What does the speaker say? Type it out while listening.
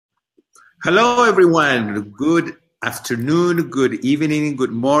Hello, everyone. Good afternoon, good evening,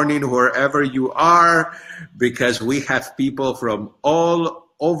 good morning, wherever you are, because we have people from all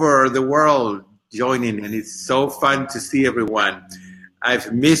over the world joining, and it's so fun to see everyone.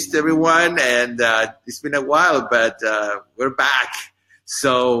 I've missed everyone, and it's been a while, but we're back.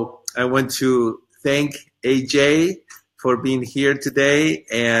 So I want to thank AJ for being here today,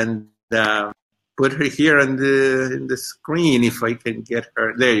 and put her here on the screen if I can get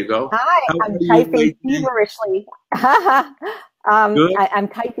her. There you go. Hi, I'm typing feverishly. I'm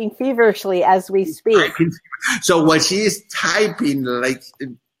typing feverishly as we speak. So what she is typing like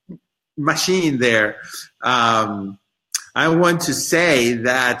machine there, I want to say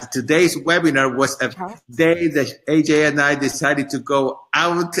that today's webinar was a day that AJ and I decided to go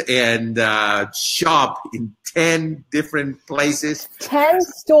out and shop in 10 different places. 10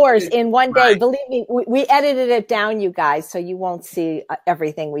 stores in one day. Right. Believe me, we edited it down, you guys, so you won't see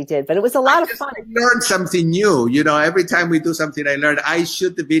everything we did. But it was a lot of fun. I learned something new. You know, every time we do something, I learned. I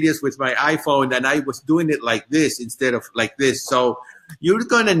shoot the videos with my iPhone, and I was doing it like this instead of like this. So you're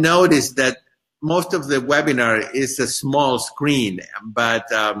going to notice that most of the webinar is a small screen,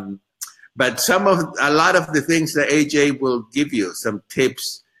 but a lot of the things that AJ will give you, some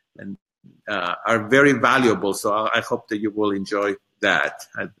tips, and are very valuable. So I hope that you will enjoy that.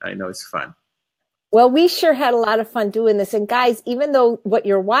 I know it's fun. Well, we sure had a lot of fun doing this. And guys, even though what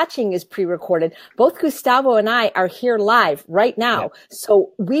you're watching is pre-recorded, both Gustavo and I are here live right now. Yeah.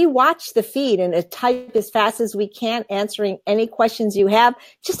 So we watch the feed and type as fast as we can, answering any questions you have,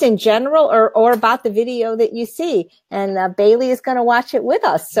 just in general or about the video that you see. And Bailey is going to watch it with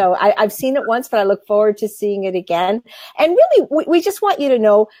us. So I've seen it once, but I look forward to seeing it again. And really, we just want you to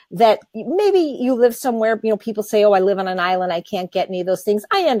know that maybe you live somewhere, you know, people say, oh, I live on an island, I can't get any of those things.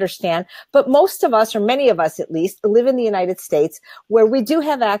 I understand. But most of us, or many of us at least, live in the United States, where we do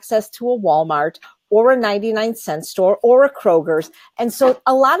have access to a Walmart or a 99-cent store or a Kroger's. And so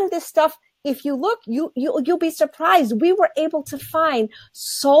a lot of this stuff, if you look, you'll be surprised. We were able to find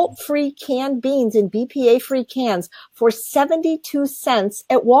salt-free canned beans in BPA-free cans for 72 cents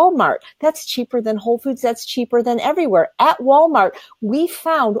at Walmart. That's cheaper than Whole Foods. That's cheaper than everywhere. At Walmart, we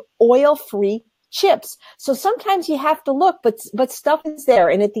found oil-free chips. So sometimes you have to look, but stuff is there.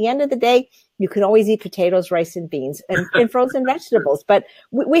 And at the end of the day, you can always eat potatoes, rice, and beans, and frozen vegetables. But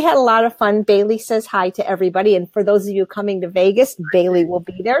we had a lot of fun. Bailey says hi to everybody. And for those of you coming to Vegas, Bailey will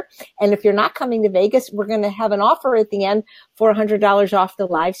be there. And if you're not coming to Vegas, we're going to have an offer at the end for $100 off the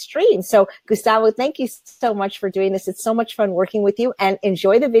live stream. So Gustavo, thank you so much for doing this. It's so much fun working with you, and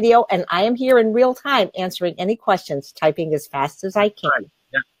enjoy the video. And I am here in real time answering any questions, typing as fast as I can.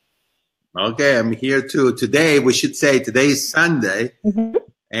 Okay, I'm here too. Today, we should say today is Sunday. Mm-hmm.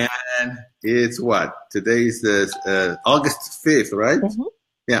 And it's what? Today is the August 5th, right? Mm-hmm.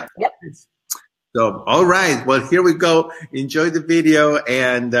 Yeah. Yep. So, all right. Well, here we go. Enjoy the video,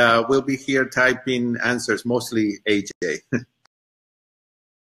 and we'll be here typing answers, mostly AJ.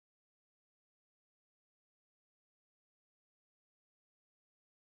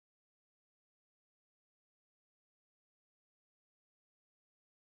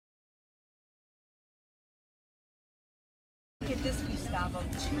 Look at this, Gustavo.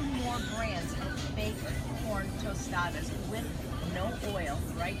 2 more brands of baked corn tostadas with no oil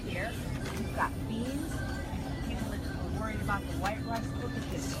right here. You've got beans. People that were worried about the white rice. Look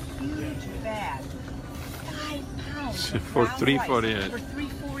at this huge bag. 5 pounds for $3.48. For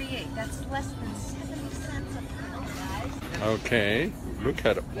 $3.48. That's less than 70 cents a pound, guys. Okay. Look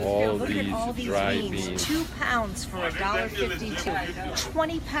at all these dry beans. 2 pounds for $1.52.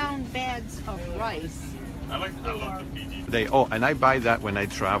 20-pound bags of rice. I love the PG. And I buy that when I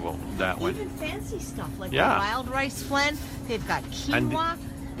travel. That one. Even fancy stuff like wild rice blend. They've got quinoa.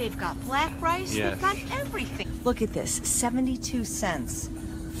 They've got black rice. Yes. They've got everything. Look at this, 72 cents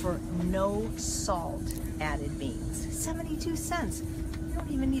for no salt added beans. 72 cents. You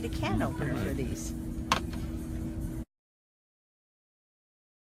don't even need a can opener for these.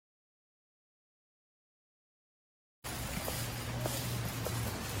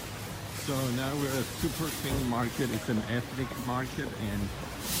 So now we're at Super King Market. It's an ethnic market, and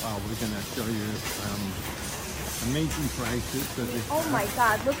we're going to show you some amazing prices. Oh my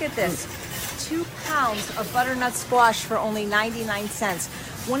God, look at this. 2 pounds of butternut squash for only 99 cents.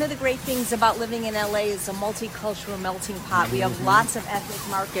 One of the great things about living in LA is a multicultural melting pot. We have lots of ethnic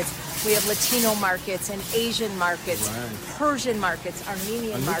markets. We have Latino markets and Asian markets, Persian markets,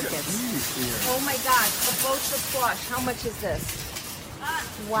 Armenian markets. Oh my God, kabocha squash. How much is this?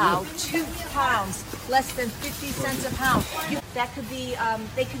 Wow, 2 pounds, less than 50 cents a pound. That could be,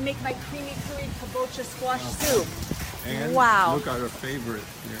 they could make my creamy curried kabocha squash soup. And wow. Look at our favorite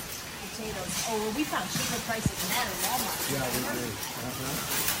here. potatoes. Oh, well, we found cheaper prices than that in Walmart. Yeah, we did.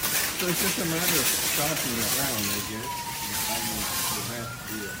 So it's just a matter of shopping around, I guess, and finding the best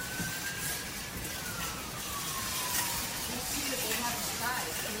deal. Let's see what they have to try.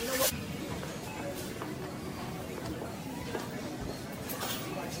 And you know what?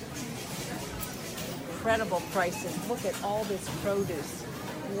 Incredible prices. Look at all this produce.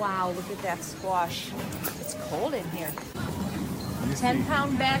 Wow, look at that squash. It's cold in here.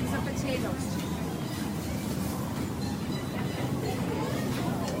 10-pound bags of potatoes.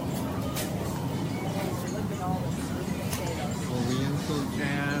 Look at all the sweet potatoes. Oriental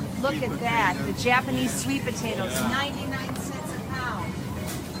jam. Look sweet at that. The potatoes. Japanese sweet potatoes, Yeah. 99 cents a pound.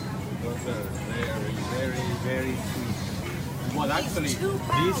 Those are very, very, very sweet. Well, actually, These 2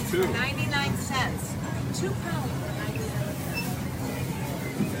 pounds these two. for 99 cents. 2 pounds for 99 cents.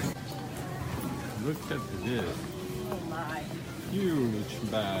 Look at this. Oh my. Huge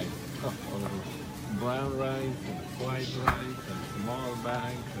bag of brown rice and white rice and small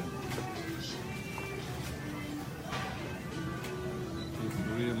bags. And it's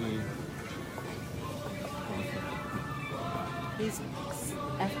really These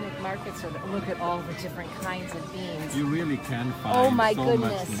ethnic markets are, look at all the different kinds of beans. you really can find Oh my so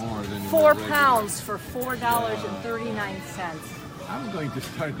goodness. much more than in the 4 regular. pounds for $4.39. I'm going to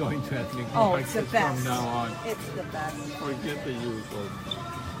start going to ethnic Oh, it's markets the best. from now on. It's the best. Forget the usual store.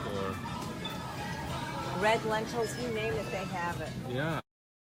 Red lentils, you name it, they have it. Yeah.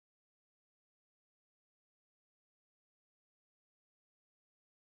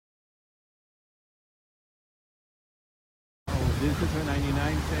 Oh, this is a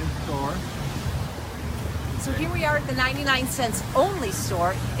 99-cent store. So here we are at the 99 cents only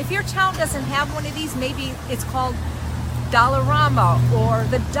store. If your town doesn't have one of these, maybe it's called Dollarama or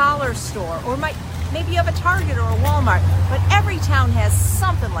the dollar store, or maybe you have a Target or a Walmart, but every town has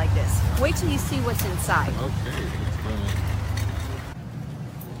something like this. Wait till you see what's inside. Okay, let's go.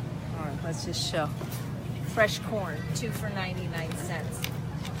 All right, let's just show. Fresh corn, 2 for 99 cents.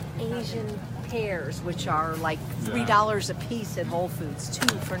 Asian pears, which are like $3 a piece at Whole Foods, 2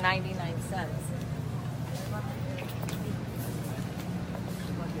 for 99 cents.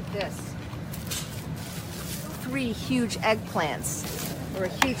 Look at this. 3 huge eggplants, or a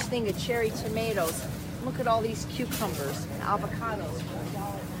huge thing of cherry tomatoes. Look at all these cucumbers and avocados.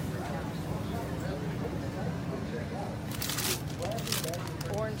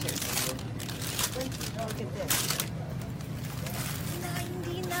 Oranges. Look at this.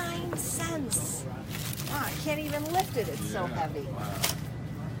 99 cents. Wow, I can't even lift it. It's so heavy.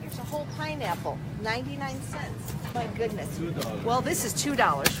 Here's a whole pineapple. 99 cents. My goodness. $2. Well, this is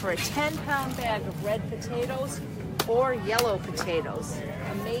 $2 for a 10-pound bag of red potatoes or yellow potatoes.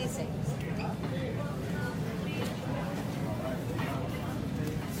 Amazing.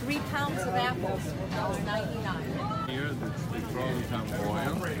 3 pounds of apples for $1.99. Here, they probably have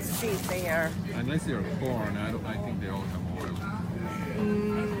oil. Let's see if they are. Unless they're corn, I think they all have oil.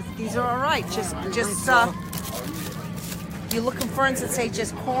 These are all right. Just you looking for ones that say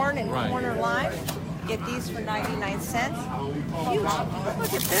just corn and Right. corn or lime? Get these for 99 cents. Huge.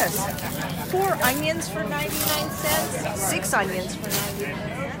 Look at this. 4 onions for 99 cents. 6 onions for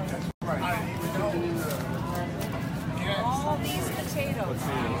 99 cents. All these potatoes.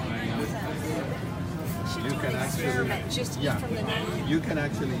 99 cents. Should You do can an actually- experiment. Just eat from the 99. You can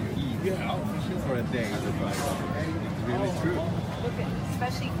actually eat for a day with $5. It's really true. Look at,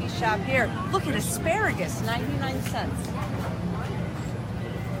 especially if you shop here. Look at asparagus, 99 cents.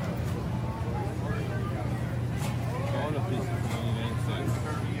 All of these is 99 cents.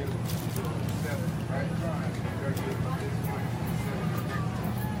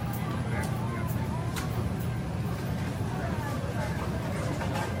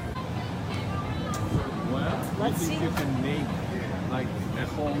 Well, Let's you think see. you can make like a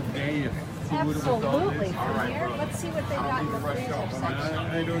whole day of food with all Absolutely. this? From here, let's see what they got in the freezer section.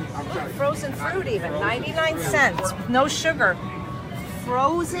 I don't. Frozen fruit even, 99 cents with no sugar.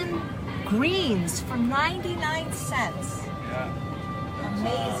 Frozen greens for 99 cents. Yeah.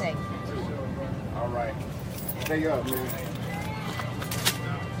 Amazing. All right. Stay up, man.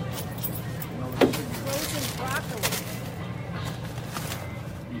 Frozen broccoli.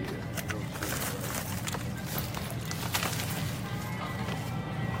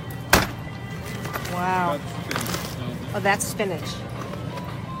 Wow. Oh, that's spinach.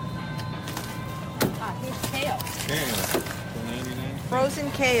 Ah, here's kale. Kale for 99. Frozen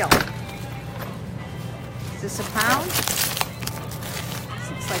kale. Is this a pound? This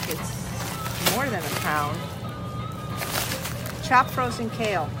looks like it's more than a pound. Chopped frozen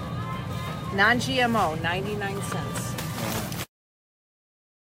kale. Non-GMO, 99 cents.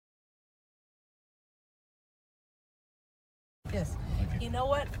 Yes. Okay. You know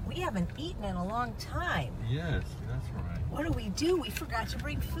what? We haven't eaten in a long time. Yes, that's right. What do? We forgot to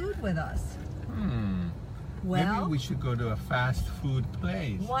bring food with us. Maybe Well, we should go to a fast food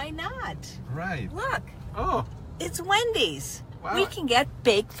place. why not? Right. Look, Oh, it's Wendy's. Wow. We can get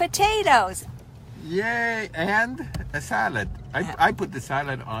baked potatoes. yay! And a salad. I put the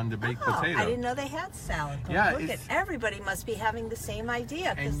salad on the baked potato. I didn't know they had salad. But Yeah, look at it's- everybody must be having the same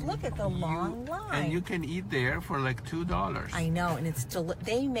idea because And look at the long line. And you can eat there for like $2. I know, and it's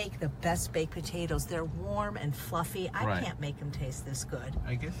they make the best baked potatoes. They're warm and fluffy. I Right. can't make them taste this good.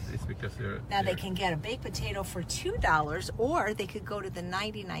 I guess it's because they're. Now they can get a baked potato for $2, or they could go to the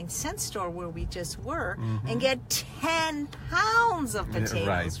 99-cent store where we just were and get 10 pounds of Yeah, potatoes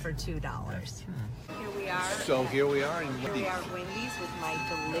right. for $2. Here we are. So here we are in Here we are at Wendy's with my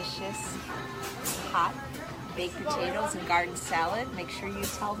delicious hot baked potatoes and garden salad. Make sure you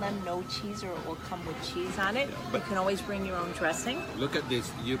tell them no cheese or it will come with cheese on it. You can always bring your own dressing. Look at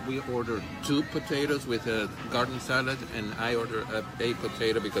this. We ordered 2 potatoes with a garden salad, and I ordered a baked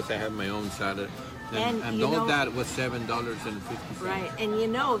potato because I have my own salad. And you all know- that was $7.50. Right, and you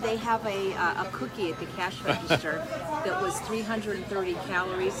know they have a cookie at the cash register that was 330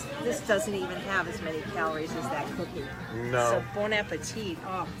 calories. This doesn't even have as many calories as that cookie. No. So bon appetit.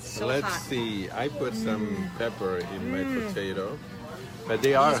 Oh, so Let's hot. see. I put some pepper in my potato, but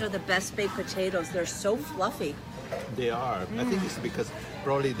they are. These are the best baked potatoes. They're so fluffy. They are. I think it's because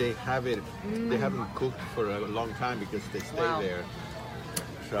probably they have it. They haven't cooked for a long time because they stay Wow. there.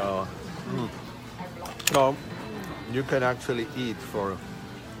 So. So you can actually eat for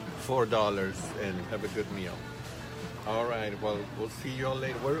 $4 and have a good meal. All right. Well, we'll see you all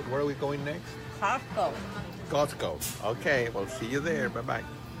later. Where are we going next? Costco. Costco. Okay. We'll see you there. Bye bye.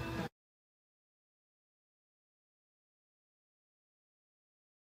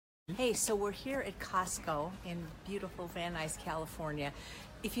 Hey, so we're here at Costco in beautiful Van Nuys, California.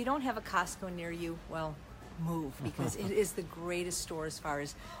 If you don't have a Costco near you, well, move, because it is the greatest store as far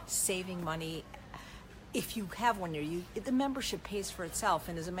as saving money. If you have one near you, the membership pays for itself.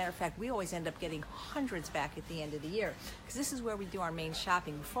 And as a matter of fact, we always end up getting hundreds back at the end of the year, because this is where we do our main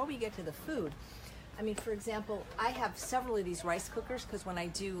shopping. Before we get to the food, I mean, for example, I have several of these rice cookers because when I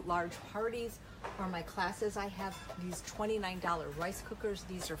do large parties or my classes, I have these $29 rice cookers.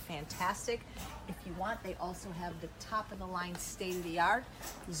 These are fantastic. If you want, they also have the top of the line state-of-the-art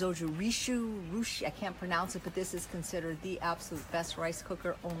Zojirishu, I can't pronounce it, but this is considered the absolute best rice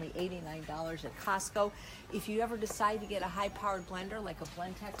cooker, only $89 at Costco. If you ever decide to get a high-powered blender like a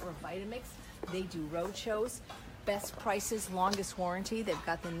Blendtec or a Vitamix, they do road shows. Best prices, longest warranty. They've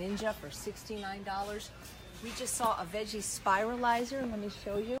got the Ninja for $69. We just saw a veggie spiralizer. Let me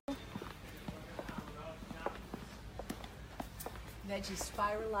show you. Veggie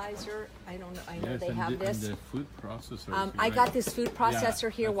spiralizer. I don't know. I know they have this. And the food processor. I got this food processor Yeah,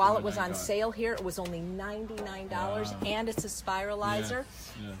 here that's while what it was I on got. sale here. It was only $99, Wow. and it's a spiralizer,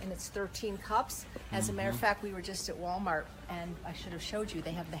 Yeah. and it's 13 cups. As a matter of fact, we were just at Walmart, and I should have showed you.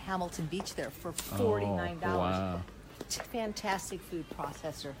 They have the Hamilton Beach there for $49. wow. It's a fantastic food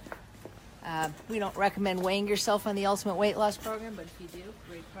processor. We don't recommend weighing yourself on the Ultimate Weight Loss Program, but if you do,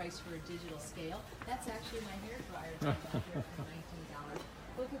 great price for a digital scale. That's actually my hair dryer right here for $19.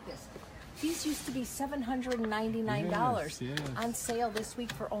 Look at this. These used to be $799. Yes, yes. On sale this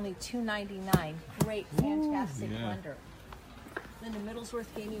week for only $299. Great, fantastic yeah. blender. Linda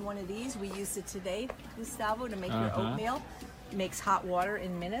Middlesworth gave me one of these. We used it today, Gustavo, to make your Uh-huh. oatmeal. It makes hot water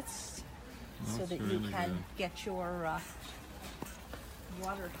in minutes so That's that you really can good. get your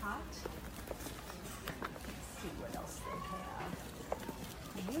water hot. Let's see what else they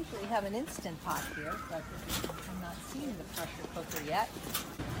have. They usually have an Instant Pot here, but I'm not seeing the pressure cooker yet.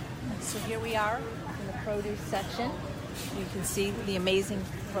 So here we are in the produce section. You can see the amazing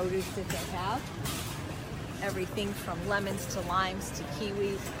produce that they have. Everything from lemons to limes to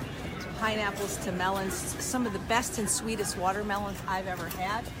kiwis to pineapples to melons. Some of the best and sweetest watermelons I've ever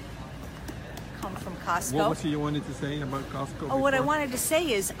had come from Costco. What was it you wanted to say about Costco? Oh, what I before? wanted to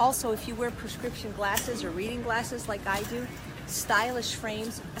say is also if you wear prescription glasses or reading glasses like I do, stylish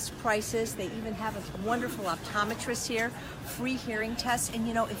frames, best prices. They even have a wonderful optometrist here, free hearing tests. And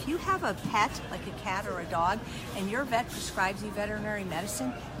you know, if you have a pet, like a cat or a dog, and your vet prescribes you veterinary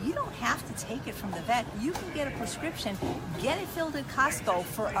medicine, you don't have to take it from the vet. You can get a prescription, get it filled at Costco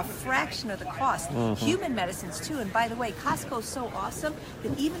for a fraction of the cost. Human medicines too. And by the way, Costco's so awesome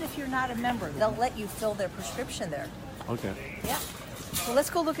that even if you're not a member, they'll let you fill their prescription there. Okay. Yeah. So let's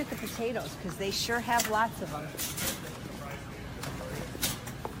go look at the potatoes because they sure have lots of them.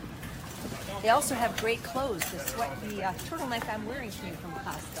 They also have great clothes. The turtleneck I'm wearing came from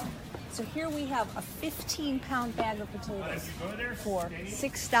Costco. So here we have a 15-pound bag of potatoes for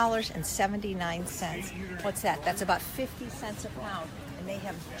 $6.79. What's that? That's about 50 cents a pound. And they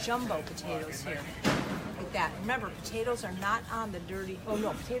have jumbo potatoes here. Look at that. Remember, potatoes are not on the dirty, oh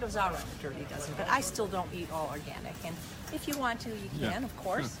no, potatoes are on the dirty dozen, but I still don't eat all organic. And if you want to, you can, of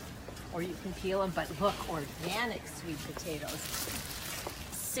course. Or you can peel them, but look, organic sweet potatoes.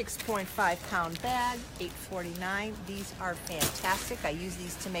 6.5-pound bag, $8.49. These are fantastic. I use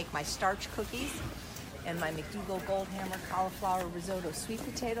these to make my starch cookies and my McDougall Goldhammer cauliflower risotto sweet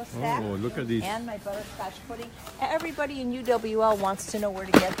potato stack. Oh, look at these. And my butterscotch pudding. Everybody in UWL wants to know where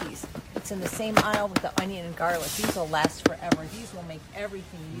to get these. It's in the same aisle with the onion and garlic. These will last forever. These will make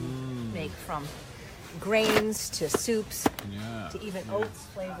everything you make, from grains to soups to even oats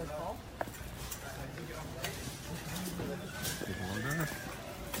flavorful.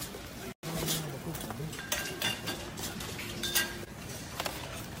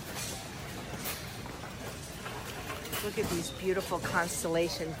 Look at these beautiful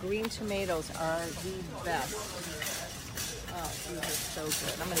Constellation. Green tomatoes are the best. Oh, these are so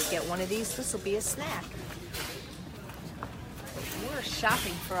good. I'm going to get one of these. This will be a snack. We're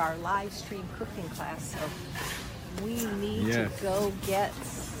shopping for our live stream cooking class, so we need to go get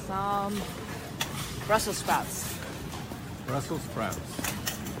some Brussels sprouts. Brussels sprouts.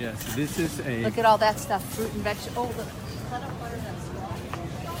 Yes, this is a... Look at all that stuff, fruit and vegetables. Oh, look. Cut up butternut squash.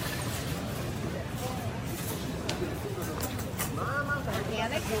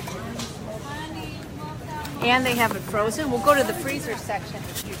 Organic. And they have it frozen. We'll go to the freezer section.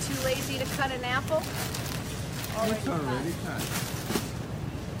 If you're too lazy to cut an apple. It's already cut.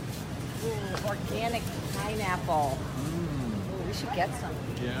 Ooh, organic pineapple. Ooh, we should get some.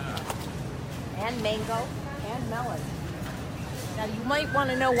 Yeah. And mango and melon. Now you might want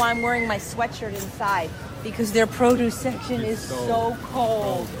to know why I'm wearing my sweatshirt inside, because their produce section is so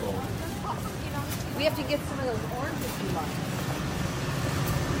cold. We have to get some of those oranges you love.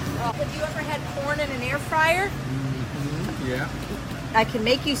 Have you ever had corn in an air fryer? Yeah. I can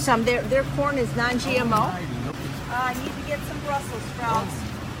make you some. Their corn is non-GMO. I need to get some Brussels sprouts.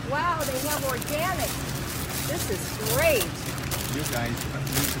 Wow, they have organic. This is great. You guys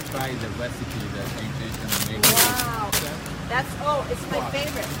need to try the recipe that Jason made. Wow. That's, oh, it's my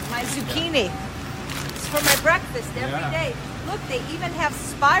favorite. My zucchini. It's for my breakfast every day. Look, they even have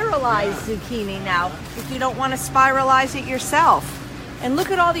spiralized zucchini now, if you don't want to spiralize it yourself. And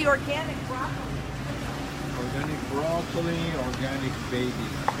look at all the organic broccoli. Organic broccoli, organic baby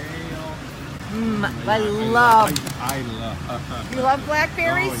kale. I love. I love. You love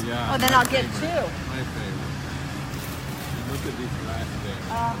blackberries? Oh, yeah. Oh, then I'll get two. My favorite. Look at these raspberries.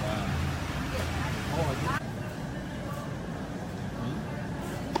 Wow.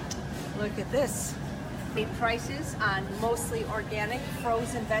 Look at this. The prices on mostly organic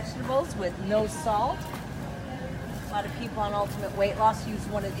frozen vegetables with no salt. A lot of people on Ultimate Weight Loss use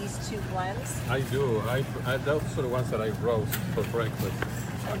one of these two blends. I do. Those are the ones that I roast for breakfast.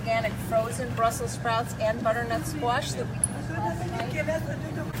 Organic frozen Brussels sprouts and butternut squash that we used last night.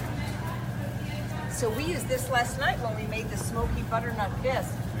 So we used this last night when we made the smoky butternut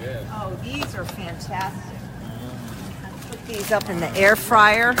bisque. Yes. Oh, these are fantastic. Put these up in the air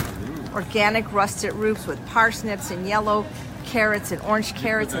fryer. Organic russet roots with parsnips and yellow carrots and orange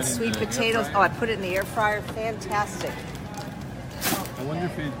carrots and sweet potatoes. Oh, I put it in the air fryer. Fantastic. I wonder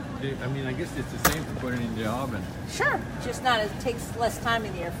if I mean, I guess it's the same to put it in the oven. Sure, just not, it takes less time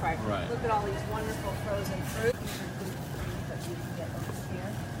in the air fryer. Right. Look at all these wonderful frozen fruit. But you can get those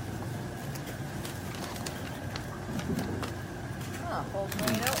here. Oh, whole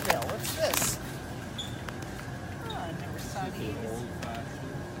grain oatmeal. What's this? Oh, I never saw these.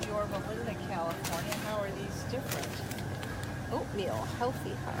 Yorba Linda, California. How are these different? Oatmeal,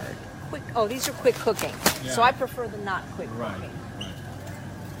 healthy, hard, quick. Oh, these are quick cooking. Yeah. So I prefer the not quick cooking.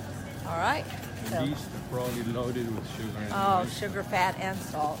 All right. So, These are probably loaded with sugar. And rice. sugar, fat, and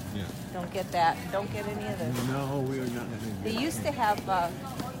salt. Yeah. Don't get that. Don't get any of this. No, we are not. They used to have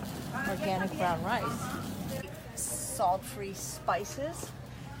organic brown rice. Salt-free spices,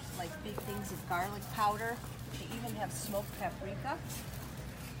 like big things of garlic powder. They even have smoked paprika.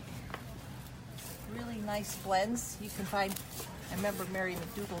 Really nice blends. You can find, I remember Mary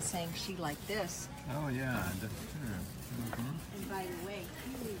McDougall saying she liked this. Oh yeah, that's true. And by the way,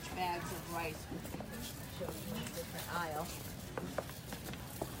 huge bags of rice. Show you in a different aisle.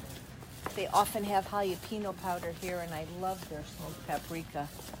 They often have jalapeno powder here, and I love their smoked paprika.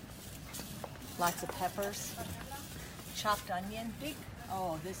 Lots of peppers, chopped onion. Big.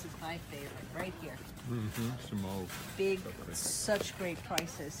 Oh, this is my favorite right here. Smoked. Big, such great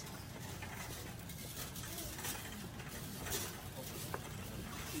prices.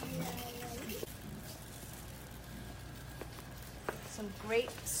 Some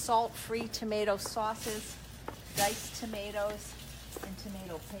great salt-free tomato sauces, diced tomatoes, and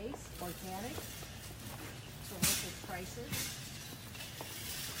tomato paste, organic, terrific prices.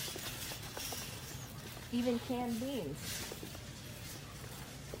 Even canned beans.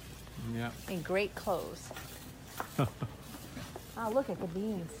 Yeah. And great clothes. Oh, look at the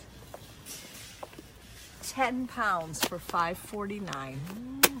beans. 10 pounds for $5.49.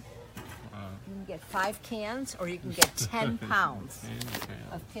 You can get 5 cans or you can get 10 pounds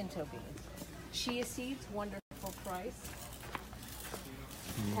of pinto beans. Chia seeds, wonderful price.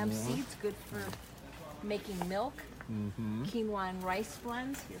 Hemp seeds, good for making milk. Quinoa and rice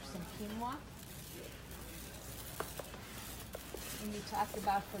blends. Here's some quinoa. And you talked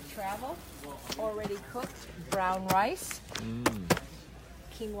about for travel, already cooked brown rice.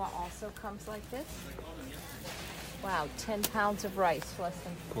 Quinoa also comes like this. Wow, 10 pounds of rice, less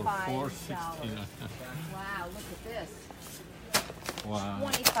than For $5. $4.69. Wow, look at this. Wow.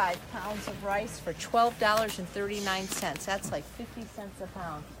 25 pounds of rice for $12.39. That's like 50 cents a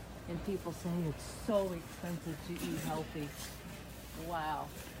pound. And people say it's so expensive to eat healthy. Wow.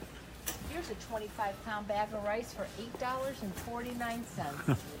 Here's a 25-pound bag of rice for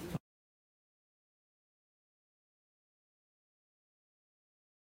 $8.49.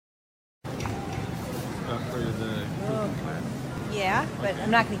 Yeah, but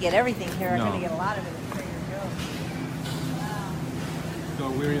I'm not going to get everything here. I'm No. going to get a lot of it at Trader Joe's. So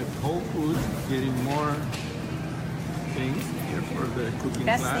we're at Whole Foods getting more things here for the cooking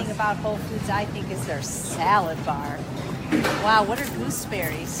Best class. thing about Whole Foods, I think, is their salad bar. Wow, what are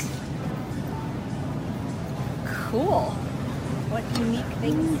gooseberries? Cool. What unique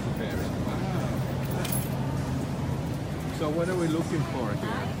things. Gooseberry. Wow. So what are we looking for I here?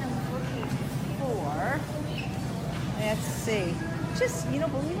 am looking for, let's see, just, you know,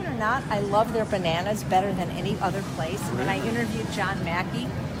 believe it or not, I love their bananas better than any other place. When I interviewed John Mackey,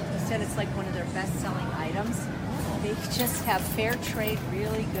 he said it's like one of their best-selling items. They just have fair trade,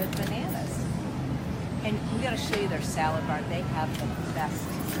 really good bananas. And we got to show you their salad bar. They have the best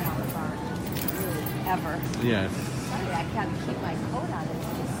salad bar really ever. Yes. Sorry, I can't keep my coat on.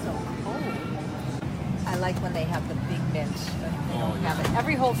 It's just so cold. I like when they have the big mint, but they don't have it.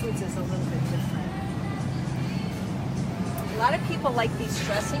 Every Whole Foods is a little bit different. A lot of people like these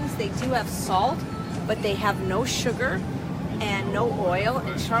dressings. They do have salt, but they have no sugar and no oil.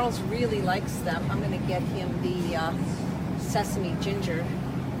 And Charles really likes them. I'm going to get him the sesame ginger.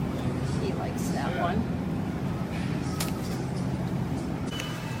 He likes that one.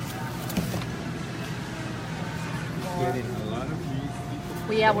 Getting a lot of these.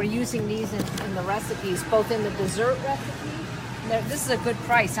 Well, yeah, we're using these in the recipes, both in the dessert recipe. This is a good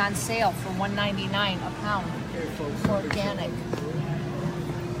price on sale for $1.99 a pound. Organic.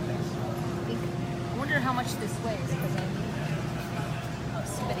 I wonder how much this weighs because I need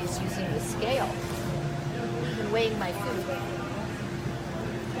somebody's using the scale. I've been weighing my food.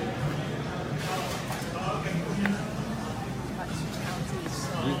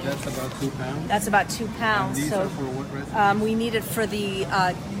 That's about 2 pounds. That's about 2 pounds. And these so are for what recipe? we need it for the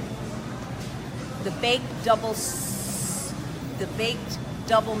baked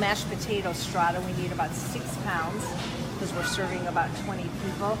double mashed potato strata. We need about 6 pounds because we're serving about 20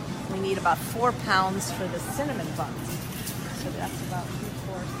 people. We need about 4 pounds for the cinnamon buns. So that's about 3,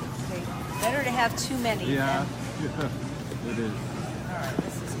 4, 6, 8. Better to have too many. Yeah, Than, it is. all right,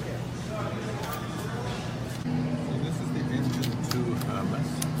 this is good. So this is the engine 2 hummus.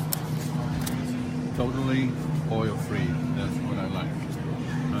 Totally oil free. That's what I like.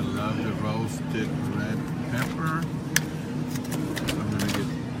 I love the roasted red pepper. I'm gonna get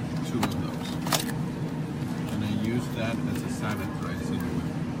 2 of those. And I use that as a salad dressing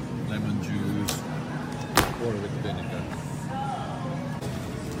with lemon juice or with vinegar.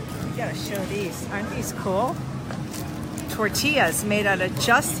 You gotta show these. Aren't these cool? Tortillas made out of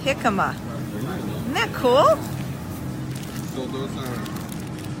just jicama. Isn't that cool? So those are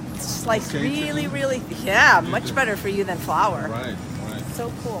It's like Okay, really, chicken. really, yeah, much better for you than flour. right.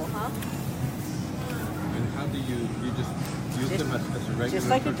 So cool, huh? And how do you just use them as a regular Just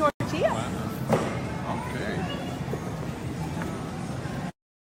like a tortilla. Wow. Okay.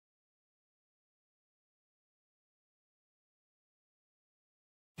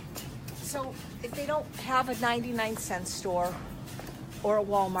 So if they don't have a 99-cent store or a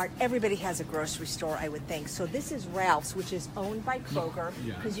Walmart, everybody has a grocery store, I would think. So this is Ralph's, which is owned by Kroger,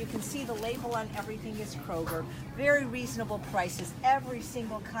 Yeah. because you can see the label on everything is Kroger. Very reasonable prices. Every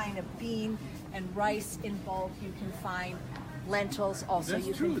single kind of bean and rice in bulk you can find. Lentils also. That's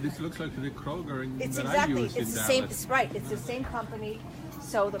you true. can. This looks like the Kroger It's that I exactly. use It's in the same. Dallas. It's right. It's the same company.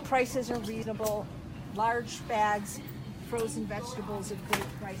 So the prices are reasonable. Large bags, frozen vegetables at great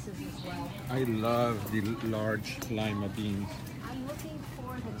prices as well. I love the large lima beans. I'm looking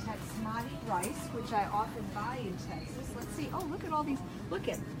for the Texmati rice, which I often buy in Texas. Let's see. Oh, look at all these. Look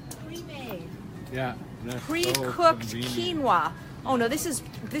at pre-made, Yeah, that's pre-cooked so convenient. quinoa. Oh no, this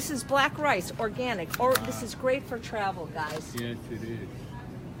is black rice, organic. Or this is great for travel, guys. Yes, it is.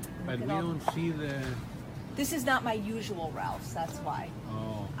 But we at all- don't see the. This is not my usual Ralph's. That's why.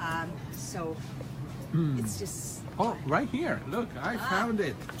 Oh. So it's just. Oh, right here. Look, I found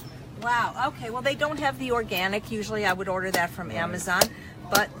it. Wow. Okay. Well, they don't have the organic. Usually, I would order that from Amazon,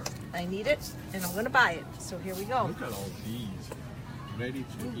 but I need it, and I'm going to buy it. So here we go. Look at all these. Ready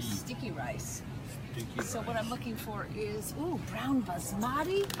to Ooh, eat. sticky rice. Sticky So rice. what I'm looking for is brown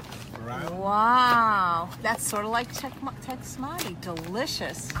basmati. Brown. Wow, that's sort of like Texmati.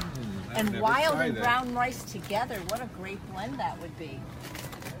 Delicious. I've And never wild tried and that. brown rice together. What a great blend that would be.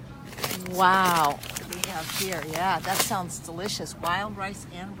 Wow. What do we have here? Yeah, that sounds delicious. Wild rice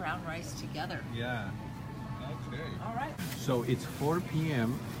and brown rice together. Yeah. Okay. All right. So it's 4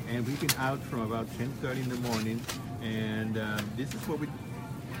 p.m. and we've been out from about 10:30 in the morning, and this is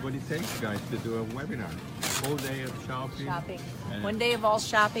what it takes, guys, to do a webinar. A whole day of shopping. And One day of all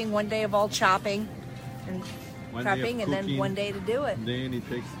shopping, one day of all chopping and one day of prepping, and then cooking. one day to do it. Then it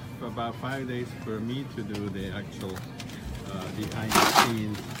takes about 5 days for me to do the actual behind the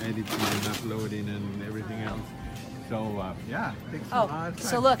scenes editing and uploading and everything else. So yeah, it takes a lot Oh, of time.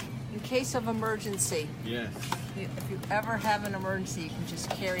 so look, in case of emergency, Yes. if you ever have an emergency, you can just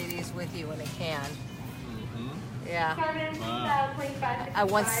carry these with you in a can. Yeah. I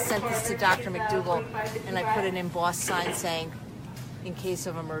once sent this to Dr. McDougall, and I put an embossed sign saying, "In case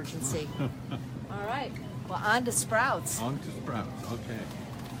of emergency." All right. Well, on to Sprouts. On to Sprouts. Okay.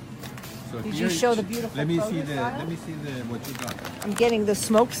 So Did here you show the beautiful Let me see produce the. aisle? Let me see the what you got. I'm getting the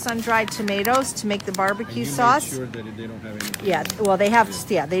smoked sun-dried tomatoes to make the And barbecue you sauce. Make sure that they don't have anything. Yeah. Well, they have.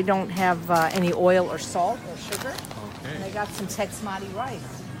 Yeah, they don't have any oil or salt or sugar. And I Okay. got some Texmati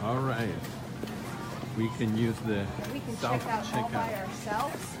rice. All right. We can use the We can self check out all by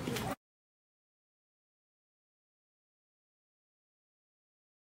ourselves.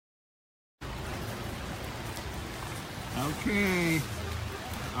 Okay.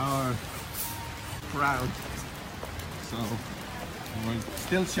 Our crowd. So we're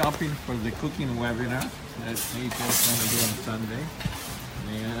still shopping for the cooking webinar that AJ's going to do on Sunday.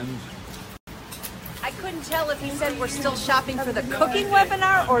 And I couldn't tell if he said we're still shopping for the cooking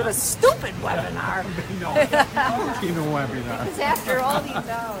webinar or the stupid webinar. no, cooking webinar. Because after all these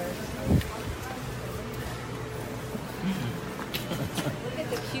hours. Look at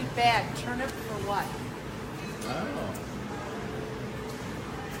the cute bag. Turnip for what? Oh.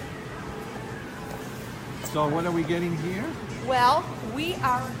 So what are we getting here? Well, we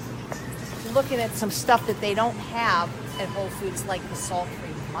are looking at some stuff that they don't have at Whole Foods, like the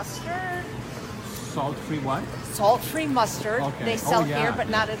salt-free mustard. Salt-free what? Salt-free mustard. Okay. They sell Oh, yeah. here, but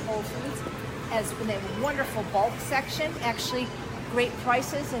not at Whole Foods. As they have a wonderful bulk section, actually great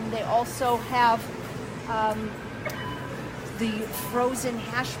prices, and they also have the frozen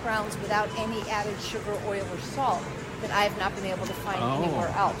hash browns without any added sugar, oil, or salt that I have not been able to find Oh. anywhere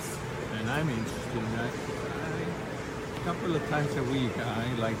else. And I'm interested in that. A couple of times a week, I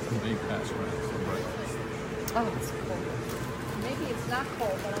like to make hash browns for breakfast. Oh, it's cold. Maybe it's not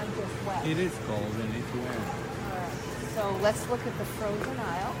cold, but I'm just wet. It is cold and it's wet. All right. So let's look at the frozen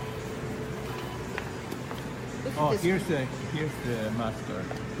aisle. Look at Oh, this. here's the mustard.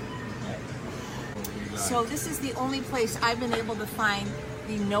 Yeah. So this is the only place I've been able to find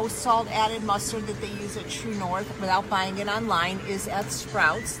the no salt added mustard that they use at True North without buying it online is at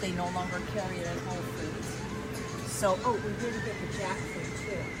Sprouts. They no longer carry it at Whole Foods. So, oh, we're here to get the jackfruit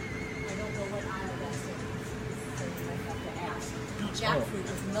too. I don't know what aisle that's in, so you might have to ask. The jackfruit,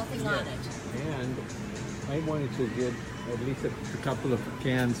 there's nothing on it. And I wanted to get at least a couple of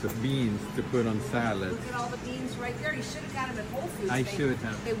cans of beans to put on salad. Look at all the beans right there. You should have got them at Whole Foods. I They- should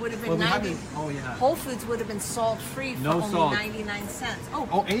have. They would have Well, been we 90. haven't- oh, yeah. Whole Foods would have been salt free for No only salt. 99 cents. Oh,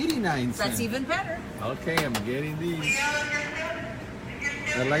 Oh, 89 cents. that's even better. Okay, I'm getting these.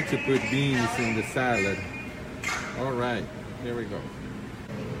 I like to put beans in the salad. All right, here we go.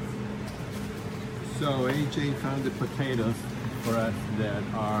 So AJ found the potatoes for us that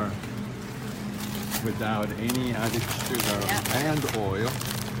are without any added sugar Yeah. and oil.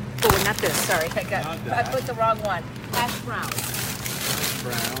 Oh, not this. Sorry, I Not that. put the wrong one. Hash browns.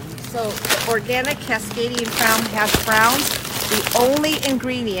 Brown. So the organic Cascadian Crown hash browns. The only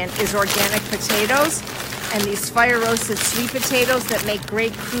ingredient is organic potatoes, and these fire roasted sweet potatoes that make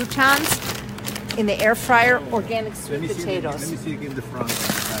great croutons. in the air fryer, organic sweet Let me potatoes. see in the front.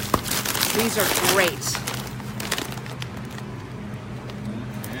 These are great.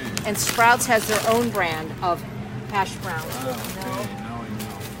 Okay. And Sprouts has their own brand of hash browns. Okay, now I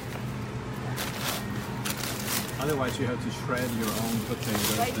know. Otherwise, you have to shred your own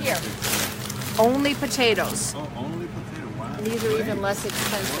potatoes. Right and here. fix Only potatoes. it. Oh, only potato. Wow. And these are Great. even less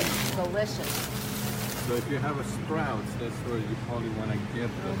expensive. Delicious. So if you have a Sprouts, that's where you probably want to get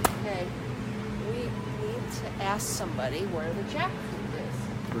them. Okay. We need to ask somebody where the jackfruit is.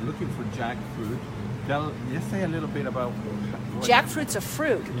 We're looking for jackfruit. Just say a little bit about what Jackfruit's a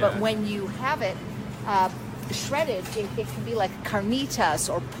fruit, but Yeah. when you have it shredded, it can be like carnitas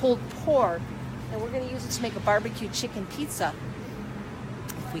or pulled pork. And we're going to use it to make a barbecue chicken pizza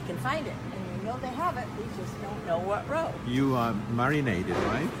if we can find it. And we know they have it, we just don't know what row. you marinated,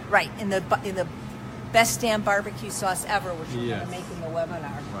 right? Right, in the best damn barbecue sauce ever, which we're Yes. going to make in the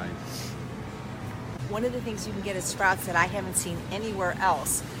webinar. Right. One of the things you can get at Sprouts that I haven't seen anywhere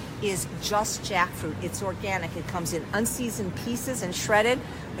else is just jackfruit. It's organic. It comes in unseasoned pieces and shredded.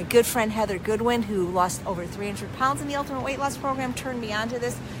 My good friend Heather Goodwin, who lost over 300 pounds in the Ultimate Weight Loss Program, turned me onto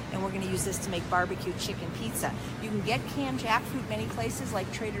this, and we're going to use this to make barbecue chicken pizza. You can get canned jackfruit many places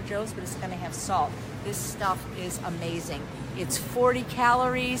like Trader Joe's, but it's going to have salt. This stuff is amazing. It's 40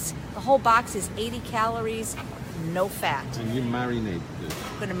 calories. The whole box is 80 calories, no fat. And you marinate this.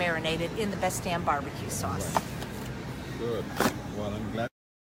 I'm going to marinate it in the best damn barbecue sauce. Good. Well, I'm glad.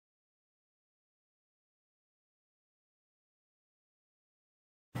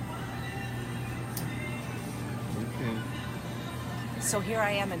 Okay. So here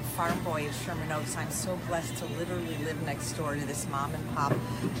I am in Farm Boy of Sherman Oaks. I'm so blessed to literally live next door to this mom and pop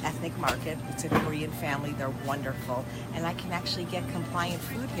ethnic market. It's a Korean family. They're wonderful. And I can actually get compliant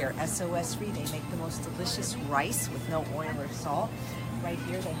food here, SOS free. They make the most delicious rice with no oil or salt. Right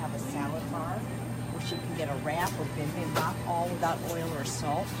here they have a salad bar, which you can get a wrap or bibimbap, all without oil or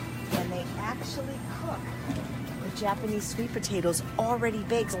salt. And they actually cook the Japanese sweet potatoes already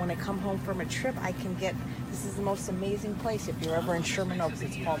baked. So when I come home from a trip, I can get, this is the most amazing place if you're ever in Sherman Oaks.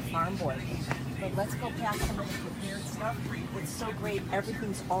 It's called Farm Boy. But let's go past some of the prepared stuff. It's so great.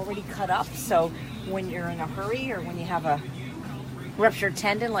 Everything's already cut up. So when you're in a hurry or when you have a ruptured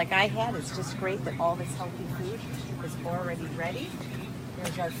tendon like I had, it's just great that all this healthy food is already ready.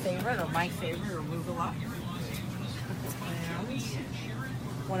 Here's our favorite, or my favorite, arugula.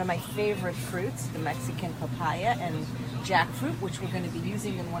 And one of my favorite fruits, the Mexican papaya and jackfruit, which we're going to be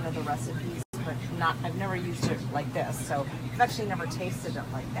using in one of the recipes, but not, I've never used it like this, so I've actually never tasted it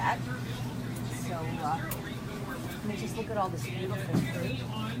like that. So, let me just look at all this beautiful fruit.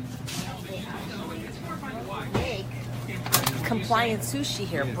 They actually make compliant sushi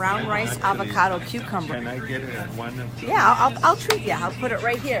here, brown rice, avocado, cucumber. Can I get it at one of Yeah, I'll treat you. I'll put it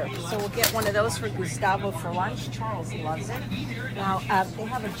right here. So we'll get one of those for Gustavo for lunch. Charles loves it. Now, they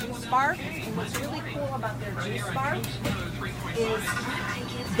have a juice bar, and what's really cool about their juice bar is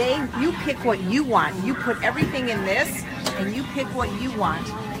you pick what you want. You put everything in this, and you pick what you want.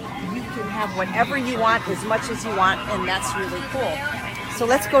 You can have whatever you want, as much as you want, and that's really cool. So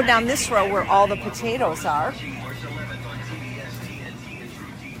let's go down this row where all the potatoes are.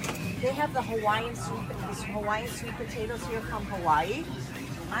 They have the Hawaiian sweet potatoes here from Hawaii.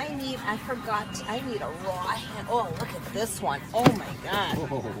 I need a raw hand. Oh, look at this one. Oh my God.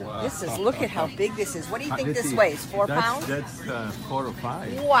 Oh, wow. Look at how big this is. What do you think this weighs? 4 pounds? That's 4 or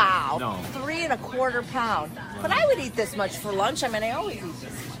 5. Wow. No. 3 1/4 pounds. But I would eat this much for lunch. I mean, I always eat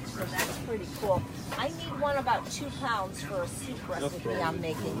this much. So that's pretty cool. I need one about 2 pounds for a soup recipe I'm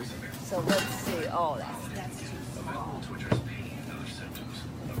making. So let's see. Oh, that's too small.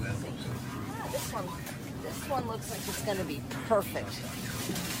 This one looks like it's going to be perfect.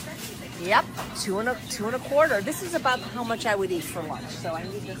 Yep, 2 1/4. This is about how much I would eat for lunch. So I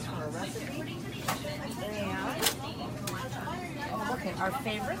need this for a recipe. And look at our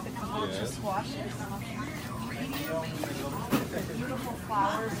favorite, the kabocha squashes. The beautiful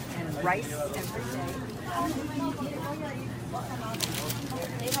flowers and rice every day.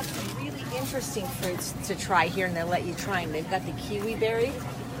 They have some really interesting fruits to try here, and they'll let you try them. They've got the kiwi berry.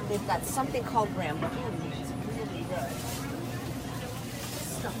 They've got something called rambutan. It's really good.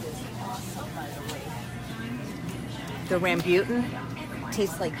 This stuff is awesome, by the way. The rambutan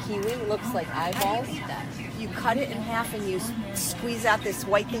tastes like kiwi, looks like eyeballs. You cut it in half and you squeeze out this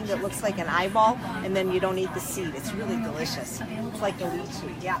white thing that looks like an eyeball, and then you don't eat the seed. It's really delicious. It's like the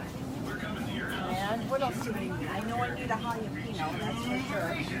lychee, yeah. And what else do we need? I know I need a jalapeno, that's for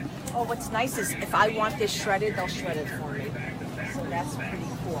sure. Oh, what's nice is if I want this shredded, they'll shred it for me. So that's pretty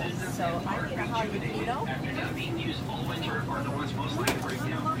cool. So I need a jalapeno.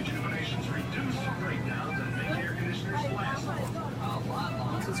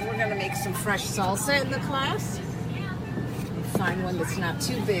 Because we're going to make some fresh salsa in the class. Find one that's not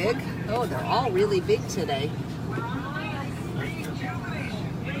too big. Oh, they're all really big today.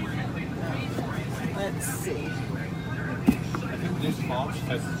 Let's see. This box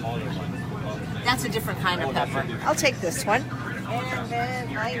has smaller ones. That's a different kind of pepper. I'll take this one. And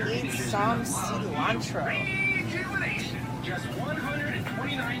then I need some cilantro. Just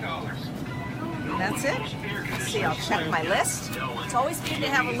 $129. That's it. Let's see, I'll check my list. It's always good to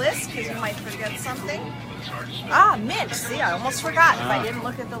have a list because you might forget something. Ah, mint. See, I almost forgot. If I didn't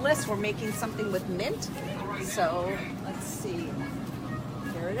look at the list, we're making something with mint. So, let's see.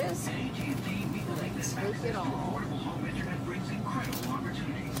 Here it is. Take it all.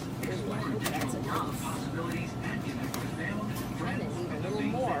 That's enough. I didn't need a little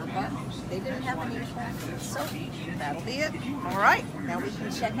more, but they didn't have any crackers, so that'll be it. All right, now we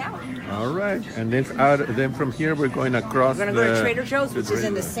can check out. All right, and then from here we're going across. We're going to go to Trader Joe's, which is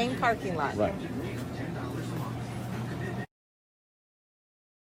in the same parking lot. Right.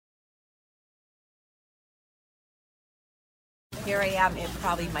 Here I am in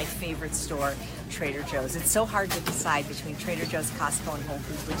probably my favorite store, Trader Joe's. It's so hard to decide between Trader Joe's, Costco, and Whole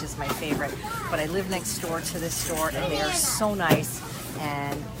Foods, which is my favorite. But I live next door to this store, and they are so nice.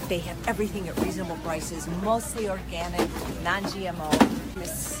 And they have everything at reasonable prices, mostly organic, non-GMO.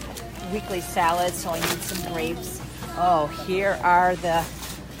 This weekly salad, so I need some grapes. Oh, here are the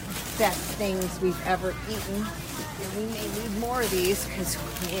best things we've ever eaten. And we may need more of these because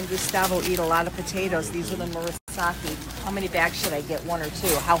me and Gustavo eat a lot of potatoes. These are the Murasaki. How many bags should I get? 1 or 2?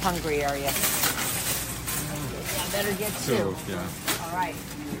 How hungry are you? I better get 2. Yeah. All right.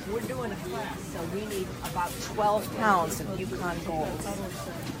 We're doing a class, so we need about 12 pounds of Yukon Golds.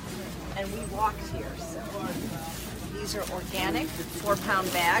 And we walked here, so these are organic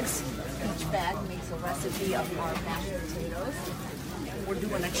 4-pound bags. Each bag makes a recipe of our mashed potatoes. And we're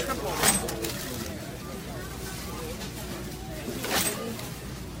doing a triple recipe.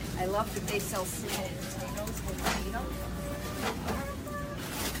 I love that they sell small potatoes when you eat them.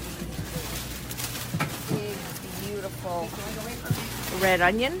 Big, beautiful red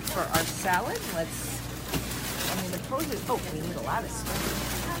onion for our salad. The pros is, we need a lot of stuff.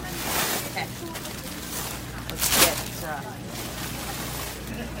 Okay. Let's get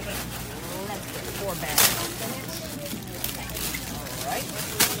 4 bags. All right.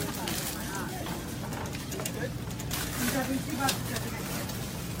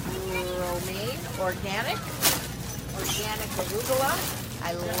 Romaine, organic arugula.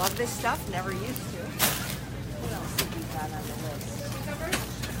 I love this stuff, never used to. What else have we got on the list?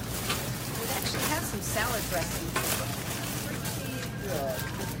 We actually have some salad dressings. Pretty good.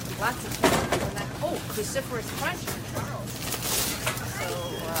 Lots of people. Oh, cruciferous crunch for Charles. So,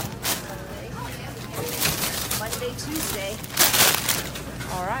 Monday, Tuesday.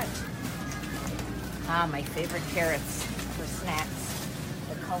 All right. My favorite carrots for snacks.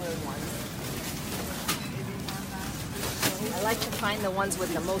 The colored ones. I like to find the ones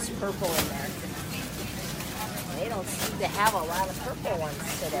with the most purple in there. They don't seem to have a lot of purple ones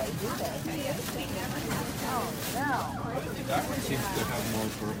today, do they? Oh no. That one seems to have more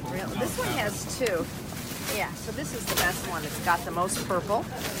purple. Really? This one has 2. Yeah, so this is the best one. It's got the most purple.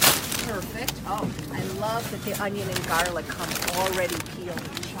 Perfect. Oh, I love that the onion and garlic come already peeled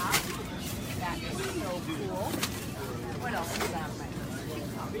and chopped. That is so cool. What else is on my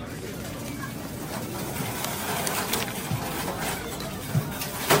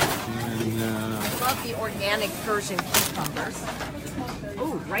I love the organic Persian cucumbers.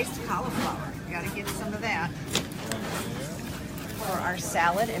 Oh, riced cauliflower. Gotta get some of that for our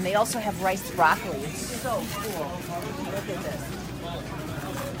salad. And they also have riced broccoli. It's so cool. Look at this.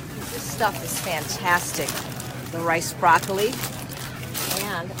 This stuff is fantastic. The riced broccoli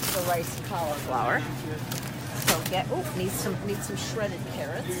and the riced cauliflower. So need some shredded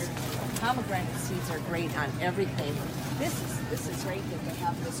carrots. Pomegranate seeds are great on everything. This is great that they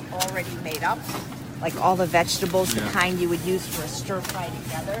have this already made up, like all the vegetables, the kind you would use for a stir fry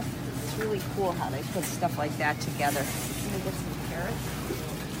together. It's really cool how they put stuff like that together. Let me get some carrots.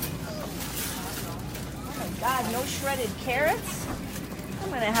 Oh my God, no shredded carrots? I'm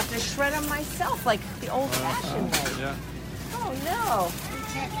gonna have to shred them myself, like the old-fashioned way. Yeah. Oh no!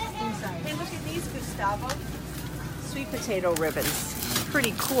 Hey, look at these, Gustavo. Sweet potato ribbons.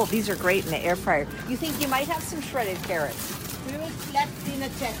 Pretty cool. These are great in the air fryer. You think you might have some shredded carrots? We will let Tina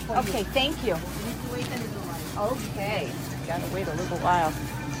check for you. Okay, thank you. You need to wait a little while. Okay, gotta wait a little while.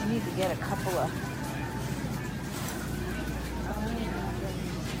 I need to get a couple of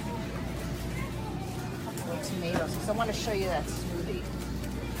tomatoes because I want to show you that smoothie.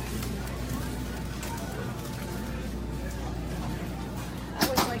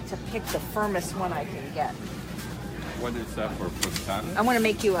 to pick the firmest one I can get. What is that for salad? I want to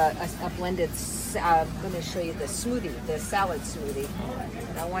make you a blended, I'm going to show you the smoothie, the salad smoothie.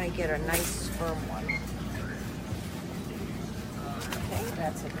 And I want to get a nice firm one. Okay,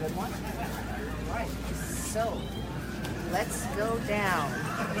 that's a good one. All right, so let's go down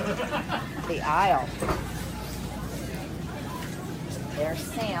the aisle. There's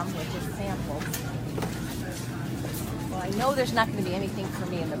Sam with his samples. Well, I know there's not going to be anything for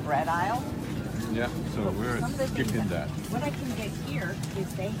me in the bread aisle. Yeah, so we're skipping that. What I can get here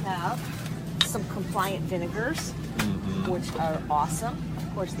is they have some compliant vinegars, which are awesome.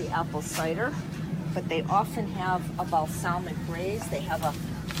 Of course, the apple cider, but they often have a balsamic glaze. They have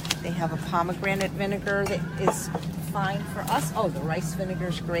a pomegranate vinegar that is fine for us. Oh, the rice vinegar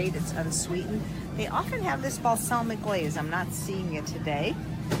is great. It's unsweetened. They often have this balsamic glaze. I'm not seeing it today,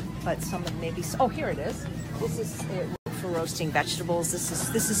 but some of maybe. Oh, here it is. This is for roasting vegetables.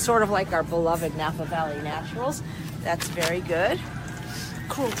 This is sort of like our beloved Napa Valley Naturals. That's very good.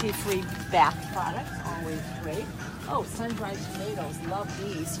 Cruelty-free bath products, always great. Oh, sun-dried tomatoes. Love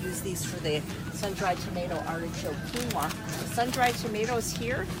these. Use these for the sun-dried tomato artichoke quinoa. The sun-dried tomatoes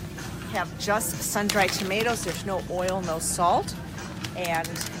here have just sun-dried tomatoes. There's no oil, no salt. And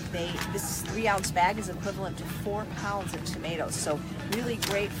this 3-ounce bag is equivalent to 4 pounds of tomatoes. So really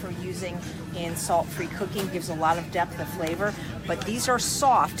great for using in salt-free cooking. Gives a lot of depth of flavor. But these are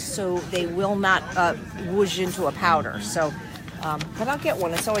soft, so they will not whoosh into a powder. So, but I'll get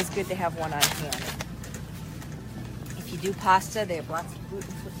one. It's always good to have one on hand. If you do pasta, they have lots of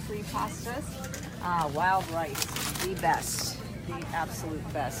gluten-free pastas. Wild rice, the best, the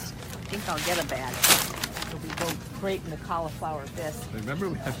absolute best. I think I'll get a bag. It'll go great in the cauliflower bisque. Remember,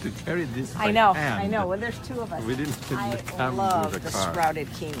 we have to carry this by I know. hand. Well, there's 2 of us. We didn't I come love with the a car. sprouted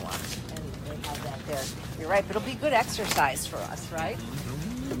quinoa, and they have that there. You're right, but it'll be good exercise for us, right?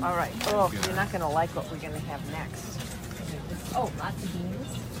 All right. Oh, you're not going to like what we're going to have next. Oh, lots of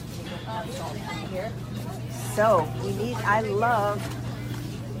beans. Salt in here. So we need. I love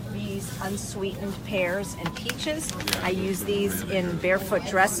these unsweetened pears and peaches. I use these in barefoot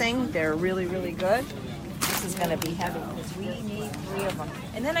dressing. They're really, really good. This is going to be heavy because we need 3 of them.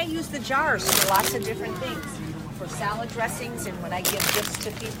 And then I use the jars for lots of different things. For salad dressings and when I give gifts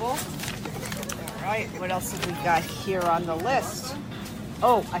to people. All right, what else have we got here on the list?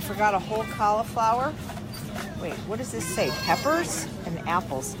 Oh, I forgot a whole cauliflower. Wait, what does this say? Peppers and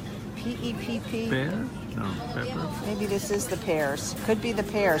apples. P-E-P-P. Pear? No, pepper. Maybe this is the pears. Could be the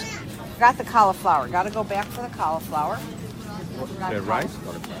pears. Got the cauliflower. Got to go back for the cauliflower. The rice?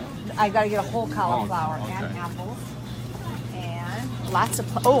 I got to get a whole cauliflower okay. and apples. And lots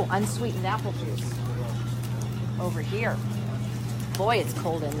of, unsweetened apple juice. Over here. Boy, it's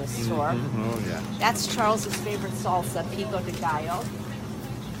cold in this store. Oh, yeah. That's Charles's favorite salsa, pico de gallo.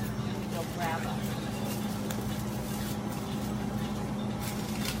 We'll grab it.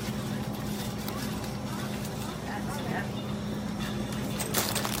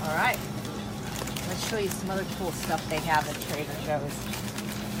 All right, let's show you some other cool stuff they have at Trader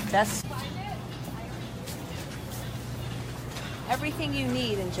Joe's. Best, everything you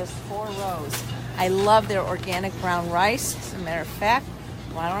need in just 4 rows. I love their organic brown rice. As a matter of fact,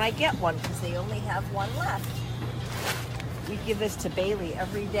 why don't I get one? Because they only have one left. We give this to Bailey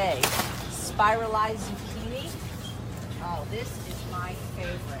every day. Spiralized zucchini. Oh, this is my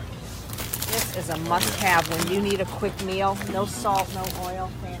favorite. This is a must-have when you need a quick meal. No salt, no oil.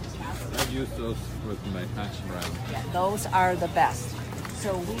 Fantastic. I use those with my hash brown. Yeah, those are the best.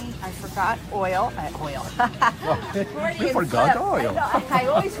 So I forgot oil. Oil. We forgot oil. I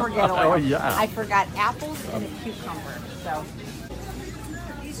always forget oil. Oh, yeah. I forgot apples and a cucumber. So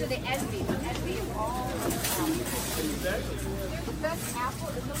these are the envy. The envy of all the best apple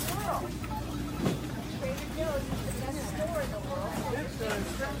in the world. Trader Joe's is the best store in the world.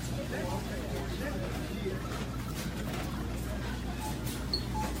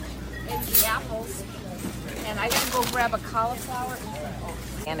 And the apples. And I can go grab a cauliflower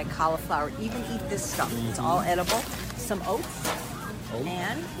and a cauliflower. Even eat this stuff. It's all edible. Some oats.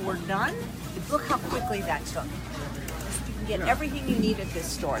 And we're done. Look how quickly that took. You can get everything you need at this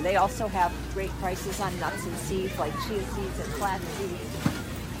store. They also have great prices on nuts and seeds like chia seeds and flax seeds.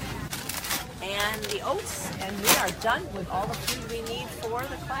 And the oats. And we are done with all the food we need for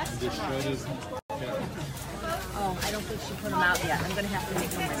the class tomorrow. Oh, I don't think she put them out yet. I'm going to have to make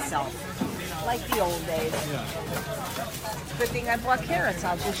them myself. Like the old days. Yeah. Good thing I bought carrots.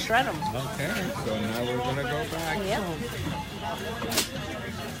 I'll just shred them. Okay, so now we're going to go back. Yep.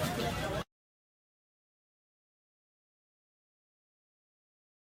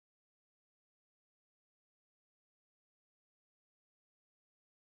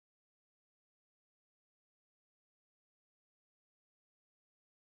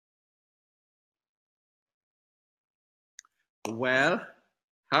 Well,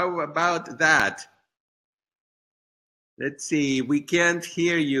 how about that? Let's see. We can't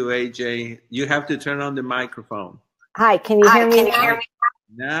hear you, AJ. You have to turn on the microphone. Hi, can you hear me now?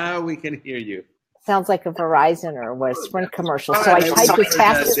 Now we can hear you. Sounds like a Verizon or a Sprint commercial. So I typed as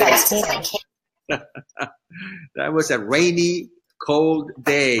fast as I can. That was a rainy, cold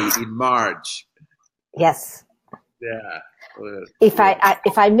day in March. Yes. Yeah. If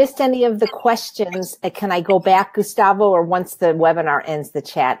I missed any of the questions, can I go back, Gustavo, or once the webinar ends, the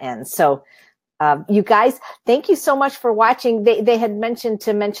chat ends? So you guys, thank you so much for watching. They had mentioned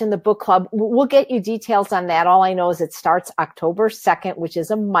to mention the book club. We'll get you details on that. All I know is it starts October 2nd, which is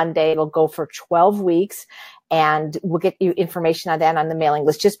a Monday. It'll go for 12 weeks. And we'll get you information on that on the mailing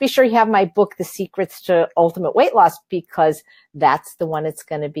list. Just be sure you have my book, The Secrets to Ultimate Weight Loss, because that's the one it's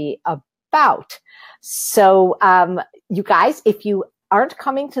going to be about. So, you guys, if you aren't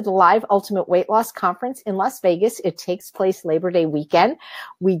coming to the live Ultimate Weight Loss Conference in Las Vegas, it takes place Labor Day weekend.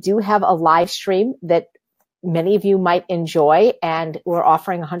 We do have a live stream that many of you might enjoy, and we're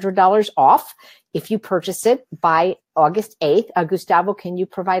offering $100 off if you purchase it by August 8th. Gustavo, can you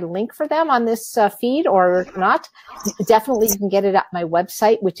provide a link for them on this feed or not? Definitely, you can get it at my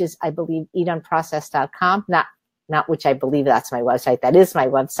website, which is, I believe, eatunprocessed.com. Not which I believe that's my website. That is my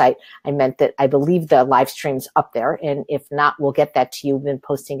website. I meant that I believe the live stream's up there. And if not, we'll get that to you. We've been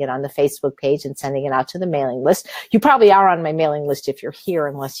posting it on the Facebook page and sending it out to the mailing list. You probably are on my mailing list if you're here,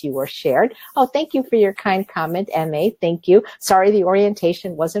 unless you were shared. Oh, thank you for your kind comment, MA. Thank you. Sorry the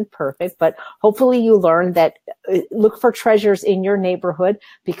orientation wasn't perfect, but hopefully you learned that look for treasures in your neighborhood,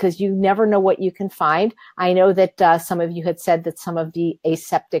 because you never know what you can find. I know that some of you had said that some of the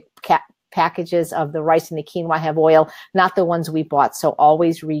aseptic packages of the rice and the quinoa have oil, not the ones we bought. So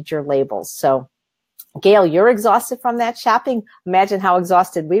always read your labels. So Gail, you're exhausted from that shopping. Imagine how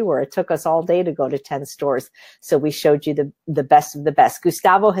exhausted we were. It took us all day to go to 10 stores. So we showed you the best of the best.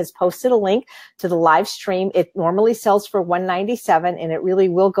 Gustavo has posted a link to the live stream. It normally sells for $197, and it really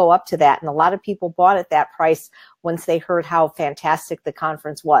will go up to that. And a lot of people bought at that price once they heard how fantastic the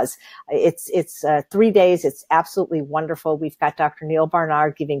conference was. It's 3 days. It's absolutely wonderful. We've got Dr. Neil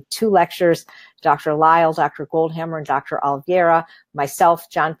Barnard giving 2 lectures, Dr. Lyle, Dr. Goldhammer, and Dr. Oliveira, myself,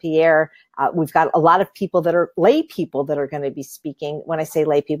 John Pierre. We've got a lot of people that are lay people that are going to be speaking. When I say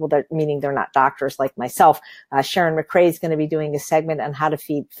lay people, meaning they're not doctors like myself. Sharon McRae is going to be doing a segment on how to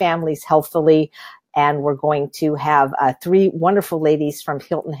feed families healthfully. And we're going to have 3 wonderful ladies from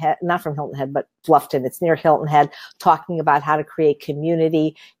Hilton Head, not from Hilton Head, but Bluffton. It's near Hilton Head, talking about how to create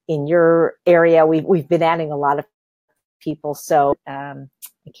community in your area. We've been adding a lot of people. So I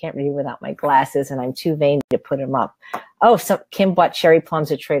can't read without my glasses, and I'm too vain to put them up. Oh, so Kim bought cherry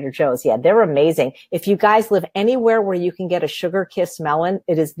plums at Trader Joe's. Yeah, they're amazing. If you guys live anywhere where you can get a Sugar Kiss melon,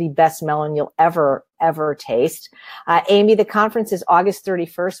 it is the best melon you'll ever taste. Amy, the conference is August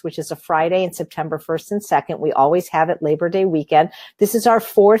 31st, which is a Friday, and September 1st and 2nd. We always have it Labor Day weekend. This is our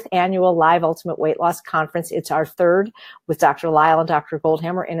 4th annual live Ultimate Weight Loss Conference. It's our 3rd with Dr. Lyle and Dr.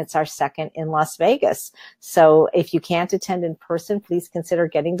 Goldhammer, and it's our 2nd in Las Vegas. So if you can't attend in person, please consider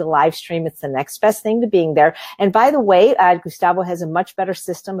getting the live stream. It's the next best thing to being there. And by the way, Gustavo has a much better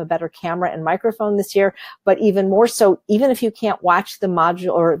system, a better camera and microphone this year, but even more so, even if you can't watch the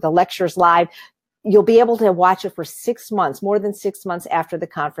module or the lectures live, you'll be able to watch it for 6 months, more than 6 months after the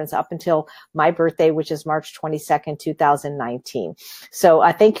conference, up until my birthday, which is March 22nd, 2019. So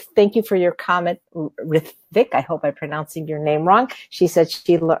thank you for your comment, Vic. I hope I'm pronouncing your name wrong. She said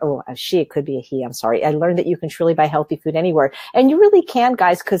it could be a he. I'm sorry. I learned that you can truly buy healthy food anywhere. And you really can,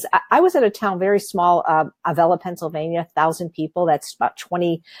 guys, because I was at a town very small, Avella, Pennsylvania, 1,000 people. That's about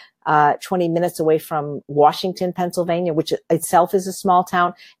 20 minutes away from Washington, Pennsylvania, which itself is a small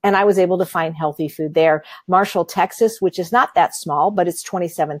town. And I was able to find healthy food there. Marshall, Texas, which is not that small, but it's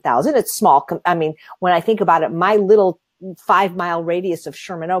 27,000. It's small. I mean, when I think about it, my little 5-mile radius of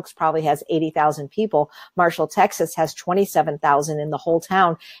Sherman Oaks probably has 80,000 people. Marshall, Texas has 27,000 in the whole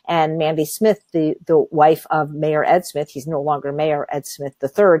town. And Mandy Smith, the wife of Mayor Ed Smith, he's no longer Mayor Ed Smith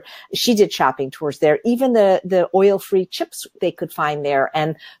III, she did shopping tours there. Even the oil-free chips they could find there,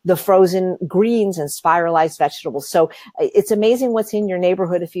 and the frozen greens and spiralized vegetables. So it's amazing what's in your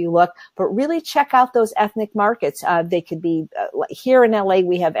neighborhood if you look, but really check out those ethnic markets. They could be, here in LA,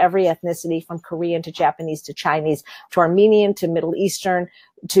 we have every ethnicity from Korean to Japanese to Chinese to Armenian to Middle Eastern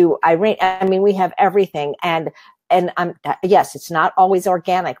to Iran. I mean, we have everything. And yes, it's not always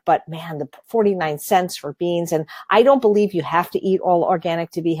organic, but man, the 49 cents for beans. And I don't believe you have to eat all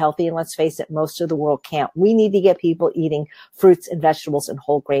organic to be healthy. And let's face it, most of the world can't. We need to get people eating fruits and vegetables and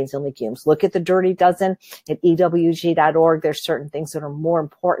whole grains and legumes. Look at the Dirty Dozen at EWG.org. There's certain things that are more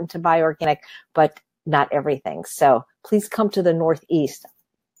important to buy organic, but not everything. So please come to the Northeast.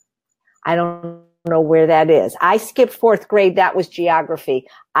 I don't know where that is. I skipped 4th grade. That was geography.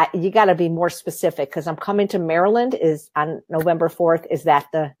 You got to be more specific because I'm coming to Maryland is on November 4th. Is that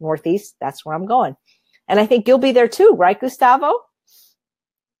the Northeast? That's where I'm going. And I think you'll be there too, right, Gustavo?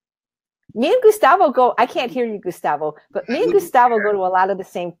 Me and Gustavo go, I can't hear you, Gustavo, but me and Gustavo go to a lot of the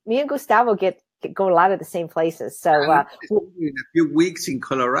same, me and Gustavo go a lot of the same places. So, in a few weeks in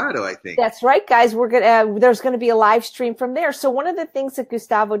Colorado, I think. That's right, guys. There's going to be a live stream from there. So one of the things that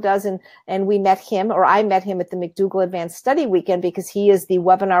Gustavo does, and we met him, or I met him at the McDougall Advanced Study Weekend because he is the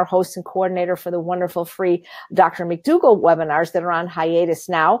webinar host and coordinator for the wonderful free Dr. McDougall webinars that are on hiatus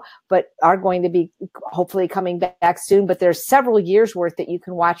now, but are going to be hopefully coming back soon. But there's several years worth that you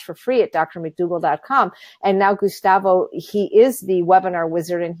can watch for free at drmcdougall.com. And now Gustavo, he is the webinar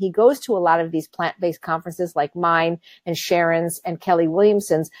wizard, and he goes to a lot of these plant-based conferences like mine and Sharon's and Kelly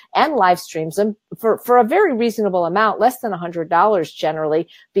Williamson's, and live streams them for a very reasonable amount, less than $100 generally,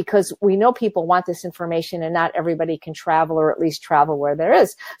 because we know people want this information and not everybody can travel, or at least travel where there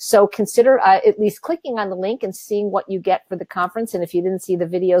is. So consider at least clicking on the link and seeing what you get for the conference. And if you didn't see the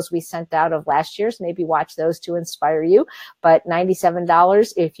videos we sent out of last year's, maybe watch those to inspire you. But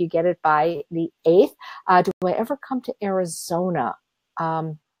 $97 if you get it by the 8th. Do I ever come to Arizona?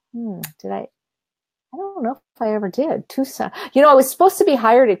 I don't know if I ever did. Tucson. You know, I was supposed to be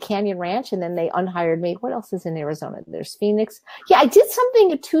hired at Canyon Ranch, and then they unhired me. What else is in Arizona? There's Phoenix. Yeah, I did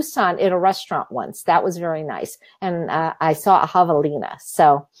something at Tucson at a restaurant once. That was very nice. And I saw a javelina.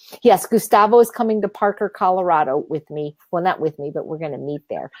 So, yes, Gustavo is coming to Parker, Colorado with me. Well, not with me, but we're going to meet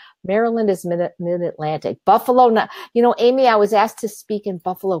there. Maryland is mid-Atlantic. Buffalo, you know, Amy, I was asked to speak in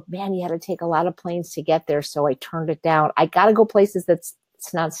Buffalo. Man, you had to take a lot of planes to get there, so I turned it down. I got to go places it's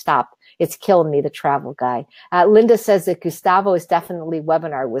nonstop. It's killing me, the travel guy. Linda says that Gustavo is definitely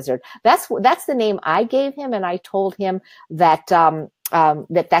webinar wizard. That's the name I gave him, and I told him that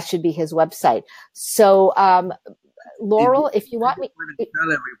that should be his website. So, Laurel, if you want me, to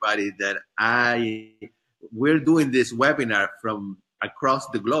tell everybody that we're doing this webinar from across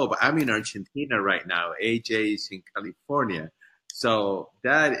the globe. I'm in Argentina right now. AJ is in California. So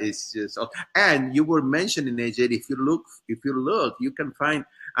that is just, and you were mentioning, AJ, if you look, you can find,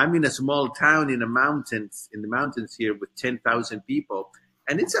 I'm in a small town in the mountains here with 10,000 people.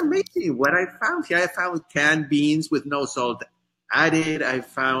 And it's amazing what I found here. I found canned beans with no salt added. I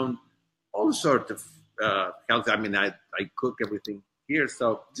found all sorts of health. I mean, I cook everything here.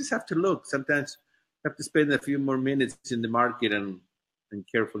 So just have to look. Sometimes have to spend a few more minutes in the market and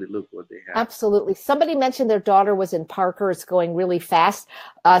carefully look what they have. Absolutely. Somebody mentioned their daughter was in Parker. It's going really fast.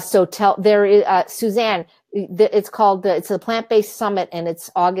 So Suzanne, it's called, it's a plant-based summit, and it's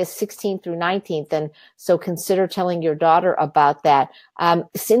August 16th through 19th. And so consider telling your daughter about that.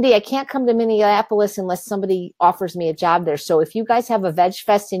 Cindy, I can't come to Minneapolis unless somebody offers me a job there. So if you guys have a Veg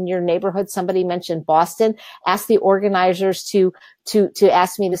Fest in your neighborhood, somebody mentioned Boston, ask the organizers to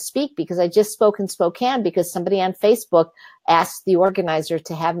ask me to speak, because I just spoke in Spokane because somebody on Facebook asked the organizer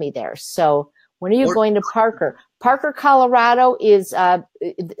to have me there. So when are you going to Parker? Parker, Colorado is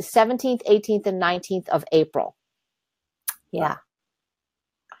 17th, 18th, and 19th of April. Yeah.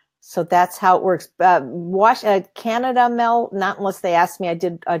 So that's how it works. Canada, Mel, not unless they asked me. I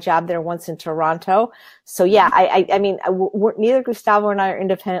did a job there once in Toronto. So yeah, I mean, neither Gustavo and I are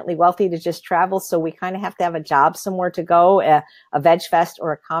independently wealthy to just travel. So we kind of have to have a job somewhere to go, a Veg Fest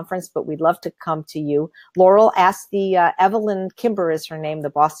or a conference, but we'd love to come to you. Laurel asked Evelyn Kimber is her name, the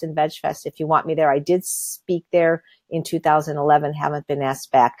Boston Veg Fest, if you want me there. I did speak there in 2011, haven't been asked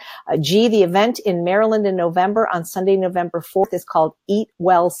back. The event in Maryland in November on Sunday, November 4th is called Eat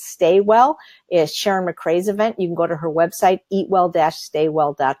Well, Stay Well. It's Sharon McRae's event. You can go to her website,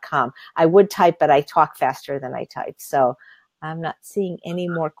 eatwell-staywell.com. I would type, but I talk faster than I type. So I'm not seeing any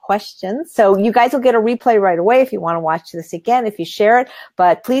more questions. So you guys will get a replay right away if you want to watch this again, if you share it.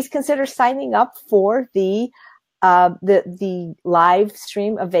 But please consider signing up for the live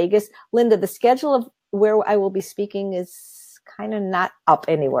stream of Vegas. Linda, the schedule of where I will be speaking is kind of not up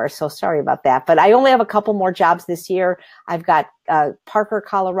anywhere. So sorry about that. But I only have a couple more jobs this year. I've got Parker,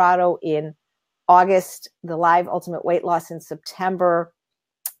 Colorado in August, the live Ultimate Weight Loss in September,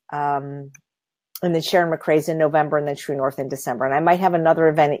 and then Sharon McRae's in November, and then True North in December. And I might have another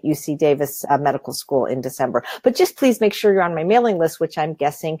event at UC Davis Medical School in December. But just please make sure you're on my mailing list, which I'm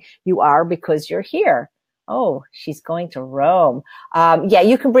guessing you are because you're here. Oh, she's going to Rome. Yeah,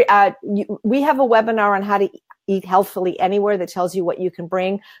 you can bring, we have a webinar on Eat Healthfully Anywhere that tells you what you can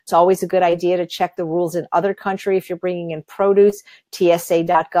bring. It's always a good idea to check the rules in other countries if you're bringing in produce.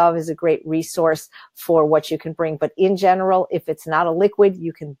 TSA.gov is a great resource for what you can bring. But in general, if it's not a liquid,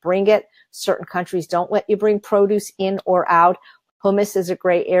 you can bring it. Certain countries don't let you bring produce in or out. Hummus is a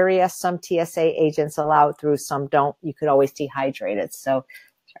gray area. Some TSA agents allow it through, some don't. You could always dehydrate it. So,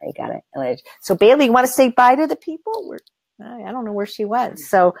 sorry, got it. So, Bailey, you want to say bye to the people? I don't know where she went.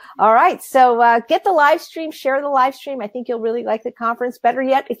 So, all right. So, get the live stream, share the live stream. I think you'll really like the conference. Better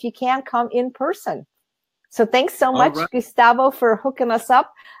yet, if you can, come in person. So, thanks so much, Gustavo, for hooking us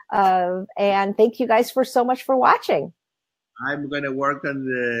up. And thank you guys so much for watching. I'm going to work on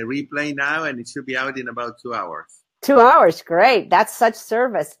the replay now, and it should be out in about 2 hours. 2 hours. Great. That's such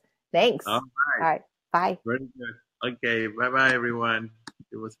service. Thanks. All right. All right. Bye. Very good. Okay. Bye-bye, everyone.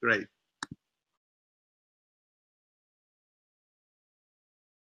 It was great.